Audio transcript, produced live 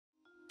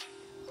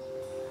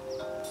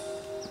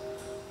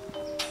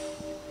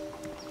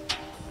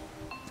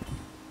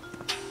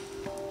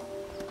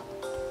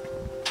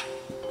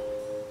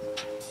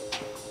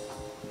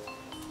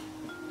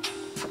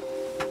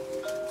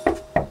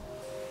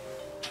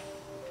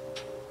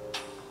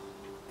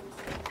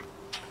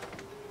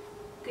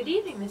Good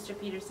evening, Mr.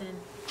 Peterson.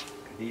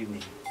 Good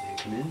evening. May I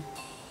come in?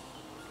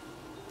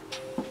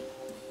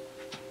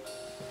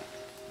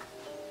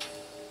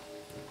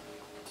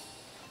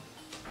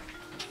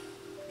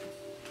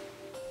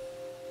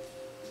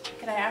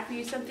 Could I offer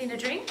you something to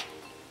drink?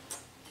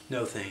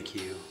 No, thank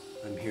you.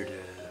 I'm here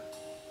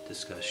to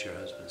discuss your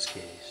husband's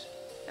case.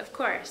 Of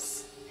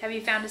course. Have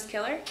you found his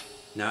killer?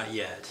 Not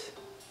yet.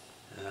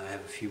 I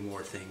have a few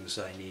more things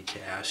I need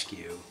to ask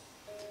you.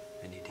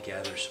 I need to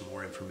gather some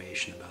more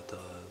information about the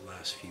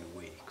last few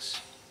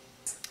weeks.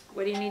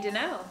 What do you need to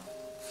know?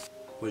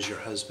 Was your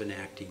husband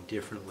acting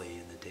differently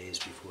in the days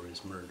before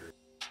his murder?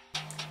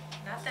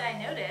 Not that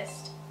I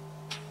noticed.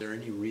 Is there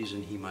any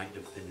reason he might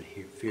have been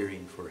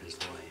fearing for his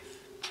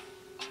life?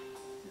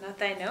 Not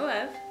that I know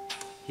of.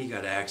 He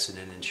got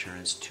accident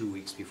insurance 2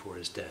 weeks before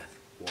his death.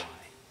 Why?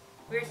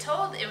 We were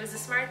told it was a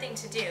smart thing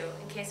to do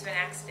in case of an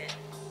accident.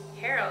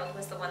 Harold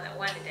was the one that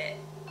wanted it.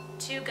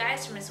 2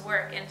 guys from his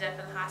work ended up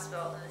in the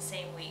hospital in the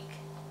same week.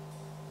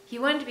 He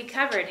wanted to be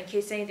covered in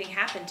case anything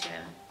happened to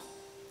him.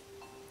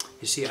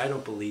 You see, I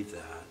don't believe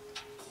that.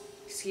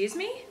 Excuse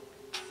me?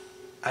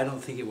 I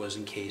don't think it was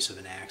in case of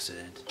an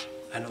accident.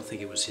 I don't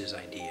think it was his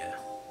idea.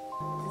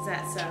 Is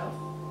that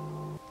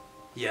so?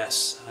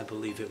 Yes, I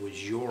believe it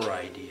was your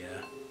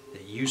idea,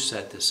 that you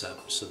set this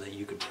up so that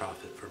you could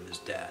profit from his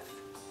death.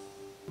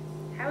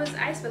 How was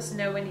I supposed to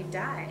know when he'd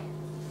die?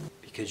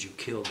 Because you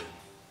killed him.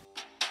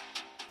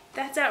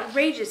 That's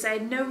outrageous. I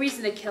had no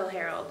reason to kill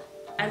Harold.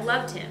 I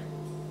loved him.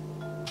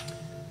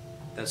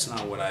 That's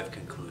not what I've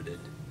concluded.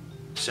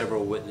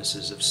 Several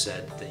witnesses have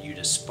said that you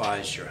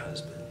despised your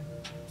husband.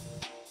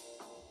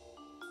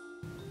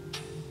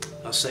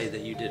 I'll say that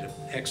you did an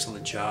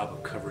excellent job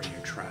of covering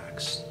your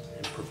tracks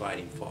and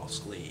providing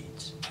false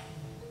leads.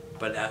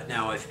 But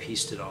now I've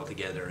pieced it all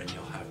together and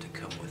you'll have to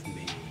come with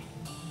me.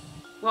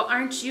 Well,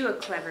 aren't you a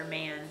clever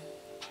man?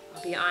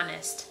 I'll be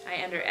honest,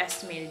 I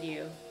underestimated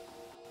you.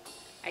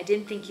 I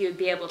didn't think you would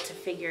be able to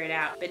figure it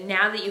out, but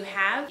now that you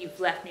have, you've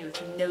left me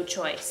with no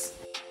choice.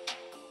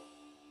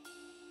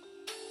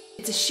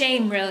 It's a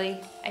shame, really.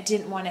 I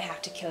didn't want to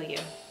have to kill you.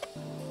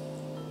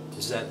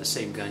 Is that the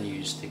same gun you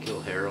used to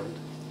kill Harold?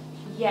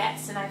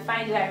 Yes, and I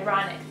find it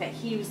ironic that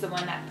he was the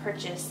one that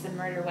purchased the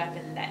murder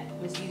weapon that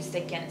was used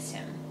against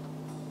him.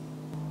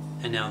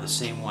 And now the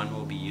same one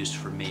will be used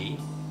for me?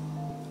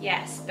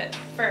 Yes, but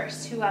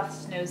first, who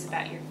else knows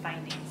about your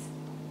findings?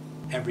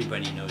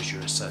 Everybody knows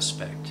you're a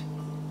suspect.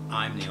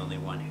 I'm the only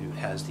one who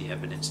has the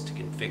evidence to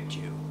convict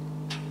you.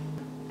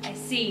 I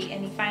see.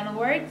 Any final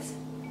words?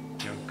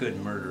 You're a good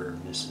murderer,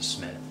 Mrs.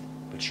 Smith,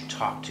 but you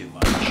talk too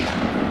much.